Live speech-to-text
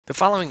The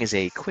following is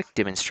a quick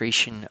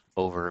demonstration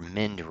over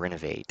Mend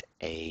Renovate,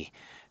 a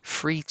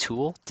free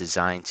tool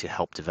designed to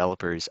help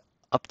developers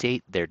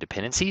update their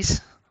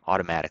dependencies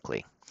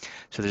automatically.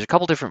 So there's a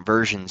couple different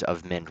versions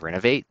of Mend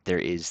Renovate. There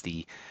is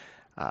the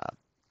uh,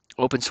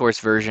 open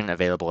source version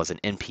available as an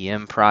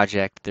NPM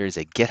project. There's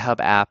a GitHub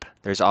app.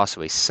 There's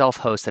also a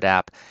self-hosted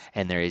app,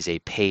 and there is a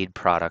paid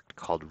product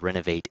called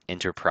Renovate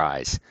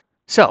Enterprise.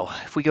 So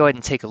if we go ahead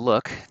and take a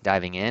look,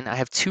 diving in, I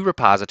have two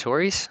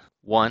repositories.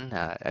 One,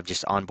 I've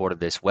just onboarded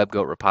this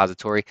WebGoat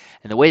repository,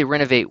 and the way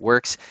Renovate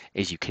works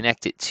is you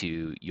connect it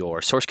to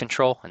your source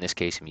control. In this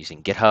case, I'm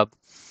using GitHub,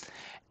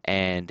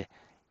 and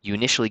you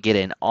initially get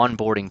an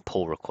onboarding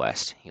pull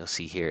request. You'll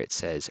see here it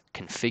says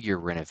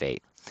configure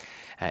Renovate.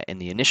 In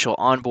the initial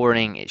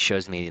onboarding, it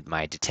shows me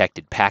my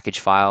detected package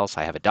files.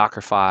 I have a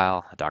Docker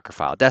file, a Docker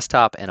file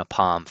desktop, and a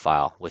POM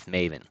file with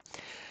Maven.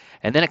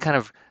 And then it kind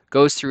of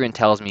goes through and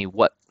tells me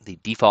what the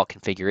default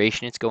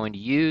configuration it's going to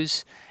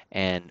use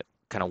and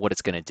kind of what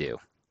it's going to do.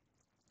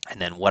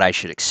 And then what I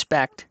should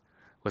expect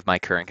with my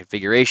current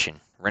configuration.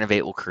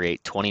 Renovate will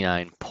create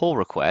 29 pull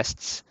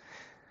requests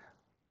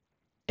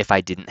if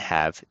I didn't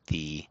have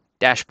the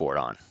dashboard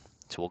on.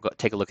 So we'll go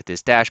take a look at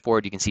this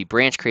dashboard. You can see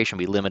branch creation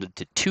will be limited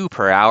to 2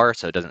 per hour,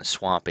 so it doesn't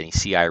swamp any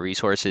CI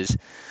resources.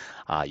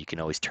 You can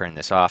always turn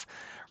this off.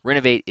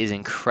 Renovate is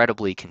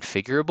incredibly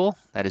configurable.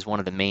 That is one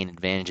of the main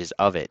advantages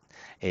of it,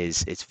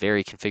 is it's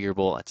very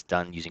configurable. It's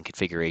done using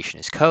configuration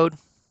as code.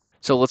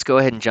 So let's go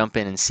ahead and jump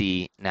in and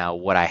see now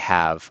what I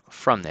have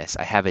from this.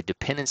 I have a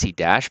dependency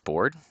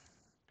dashboard,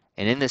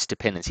 and in this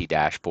dependency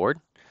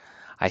dashboard,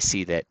 I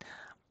see that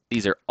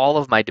these are all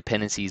of my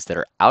dependencies that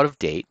are out of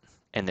date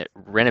and that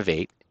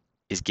Renovate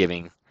is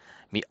giving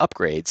me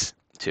upgrades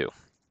to.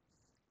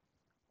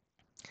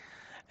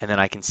 And then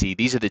I can see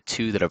these are the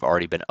two that have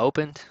already been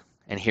opened,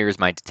 and here's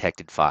my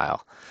detected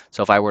file.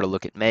 So if I were to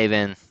look at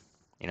Maven,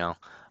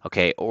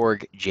 okay,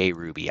 org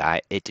jruby,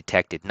 it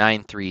detected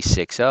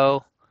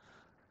 9360.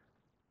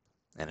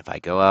 And if I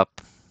go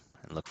up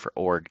and look for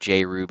org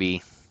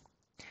jruby,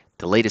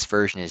 the latest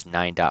version is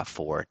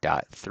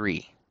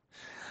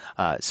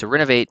 9.4.3. So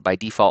Renovate by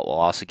default will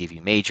also give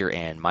you major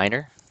and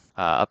minor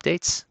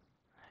updates,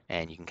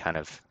 and you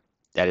can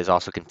that is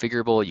also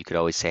configurable. You could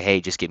always say, hey,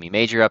 just give me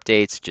major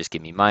updates, just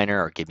give me minor,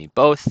 or give me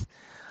both.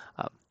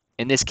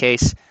 In this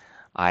case,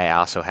 I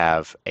also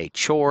have a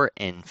chore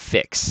and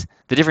fix.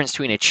 The difference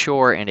between a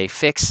chore and a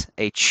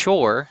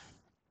chore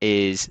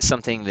is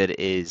something that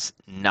is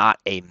not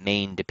a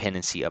main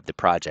dependency of the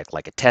project,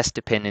 like a test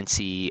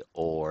dependency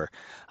or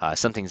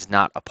something that's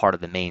not a part of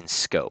the main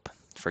scope.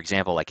 For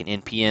example, like an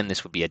NPM,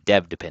 this would be a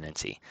dev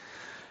dependency.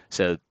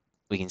 So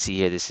we can see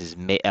here this is a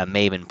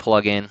Maven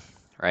plugin,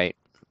 right?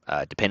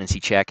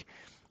 Dependency check.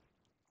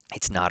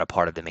 It's not a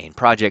part of the main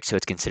project, so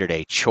it's considered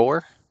a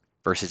chore,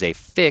 versus a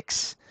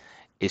fix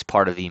is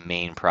part of the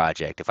main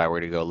project. If I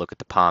were to go look at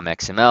the POM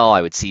XML,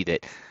 I would see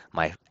that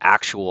my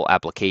actual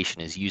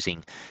application is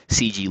using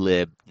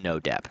cglib no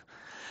dep.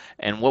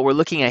 And what we're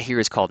looking at here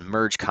is called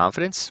merge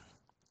confidence.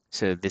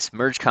 So this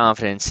merge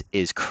confidence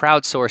is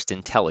crowdsourced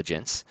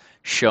intelligence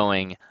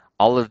showing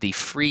all of the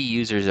free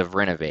users of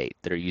Renovate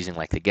that are using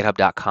like the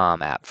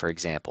github.com app, for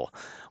example.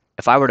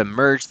 If I were to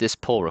merge this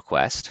pull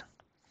request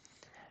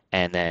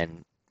and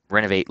then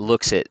Renovate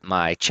looks at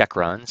my check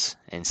runs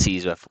and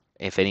sees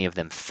if any of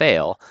them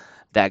fail,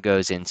 that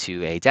goes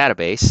into a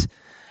database,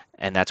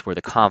 and that's where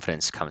the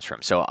confidence comes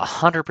from. So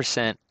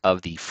 100%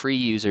 of the free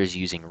users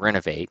using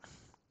Renovate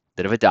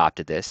that have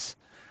adopted this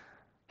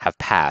have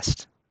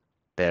passed.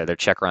 Their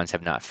check runs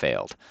have not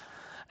failed.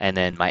 And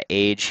then my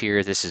age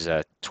here, this is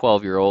a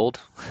 12-year-old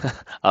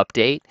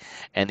update.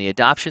 And the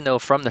adoption, though,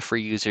 from the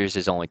free users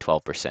is only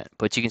 12%.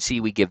 But you can see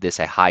we give this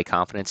a high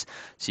confidence,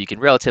 so you can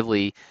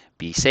relatively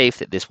be safe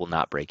that this will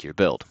not break your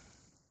build.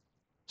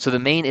 So the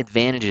main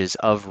advantages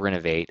of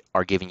Renovate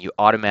are giving you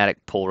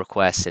automatic pull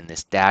requests in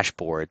this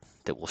dashboard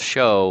that will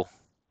show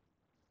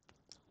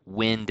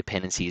when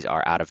dependencies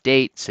are out of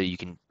date, so you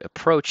can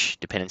approach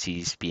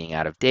dependencies being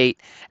out of date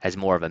as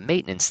more of a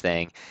maintenance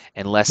thing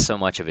and less so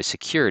much of a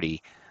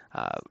security.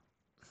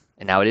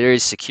 And now there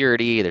is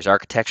security, there's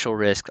architectural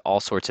risk, all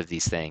sorts of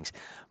these things,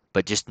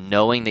 but just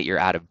knowing that you're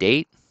out of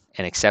date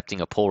and accepting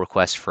a pull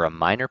request for a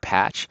minor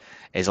patch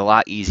is a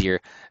lot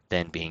easier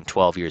than being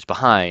 12 years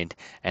behind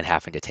and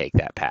having to take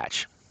that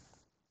patch.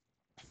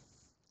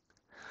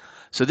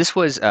 So this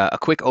was a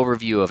quick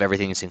overview of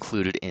everything that's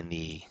included in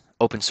the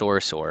open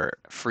source or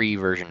free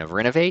version of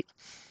Renovate.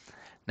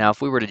 Now,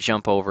 if we were to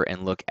jump over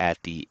and look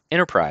at the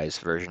enterprise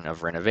version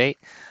of Renovate,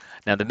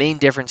 now the main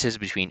differences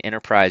between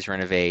enterprise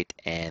Renovate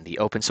and the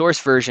open source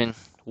version: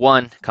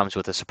 one, comes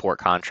with a support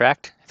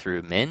contract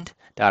through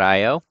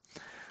mend.io.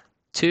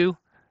 Two,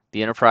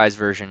 the enterprise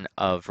version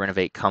of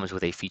Renovate comes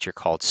with a feature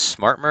called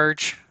Smart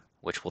Merge,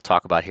 which we'll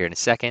talk about here in a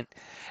second.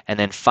 And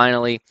then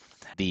finally,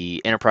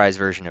 the enterprise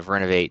version of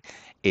Renovate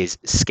is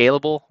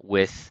scalable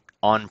with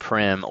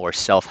on-prem or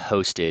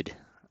self-hosted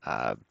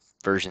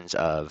versions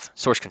of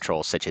source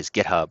control such as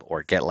GitHub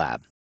or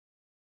GitLab.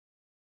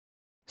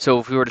 So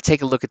if we were to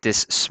take a look at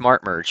this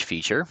Smart Merge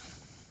feature,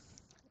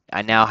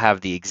 I now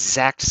have the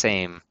exact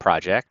same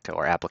project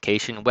or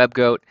application,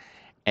 WebGoat,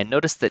 and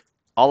notice that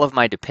all of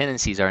my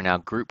dependencies are now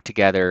grouped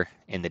together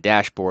in the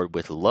dashboard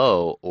with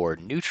low or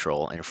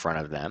neutral in front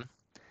of them.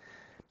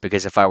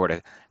 Because if I were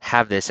to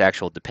have this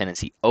actual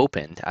dependency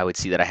opened, I would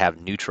see that I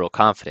have neutral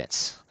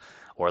confidence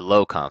or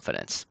low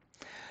confidence.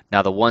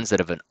 Now the ones that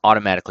have been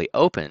automatically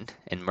opened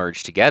and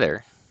merged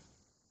together,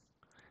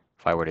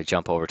 if I were to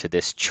jump over to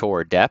this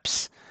chore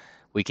depths,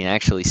 we can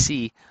actually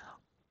see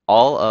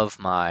all of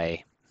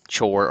my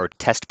chore or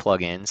test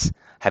plugins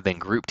have been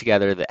grouped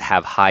together that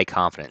have high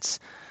confidence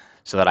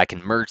so that I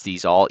can merge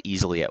these all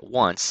easily at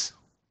once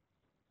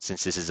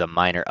since this is a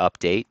minor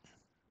update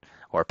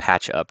or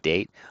patch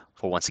update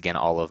for once again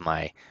all of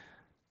my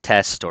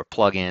test or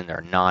plugin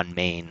or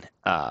non-main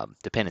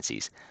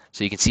dependencies.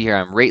 So you can see here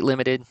I'm rate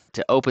limited.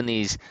 To open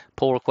these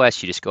pull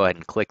requests, you just go ahead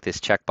and click this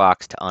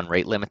checkbox to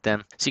unrate limit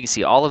them. So you can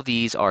see all of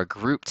these are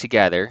grouped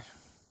together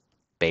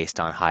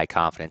based on high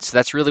confidence. So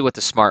that's really what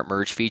the smart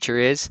merge feature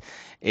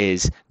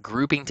is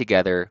grouping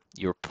together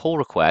your pull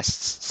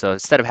requests. So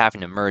instead of having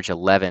to merge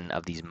 11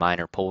 of these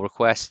minor pull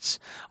requests,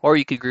 or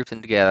you could group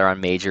them together on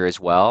major as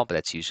well, but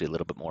that's usually a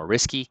little bit more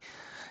risky.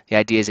 The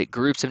idea is it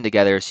groups them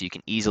together so you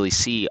can easily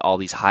see all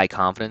these high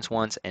confidence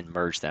ones and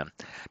merge them.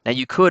 Now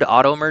you could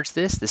auto merge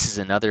this. This is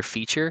another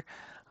feature.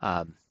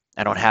 I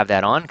don't have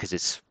that on because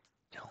it's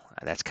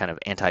that's kind of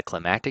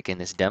anticlimactic in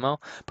this demo,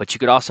 but you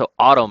could also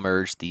auto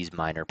merge these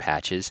minor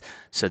patches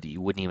so that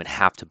you wouldn't even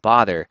have to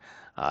bother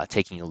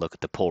taking a look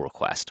at the pull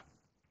request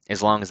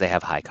as long as they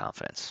have high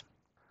confidence.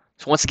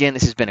 So once again,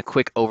 this has been a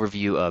quick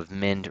overview of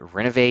Mend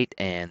Renovate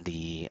and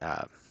the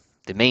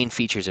main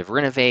features of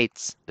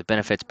Renovate, the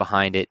benefits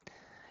behind it,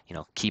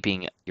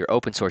 keeping your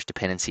open source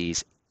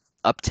dependencies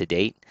up to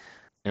date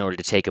in order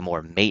to take a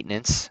more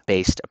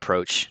maintenance-based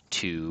approach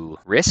to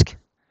risk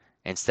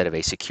instead of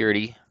a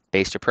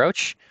security-based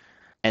approach.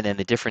 And then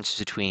the difference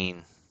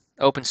between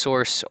open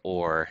source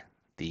or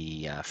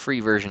the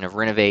free version of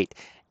Renovate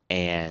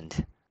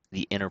and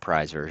the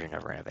enterprise version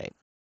of Renovate.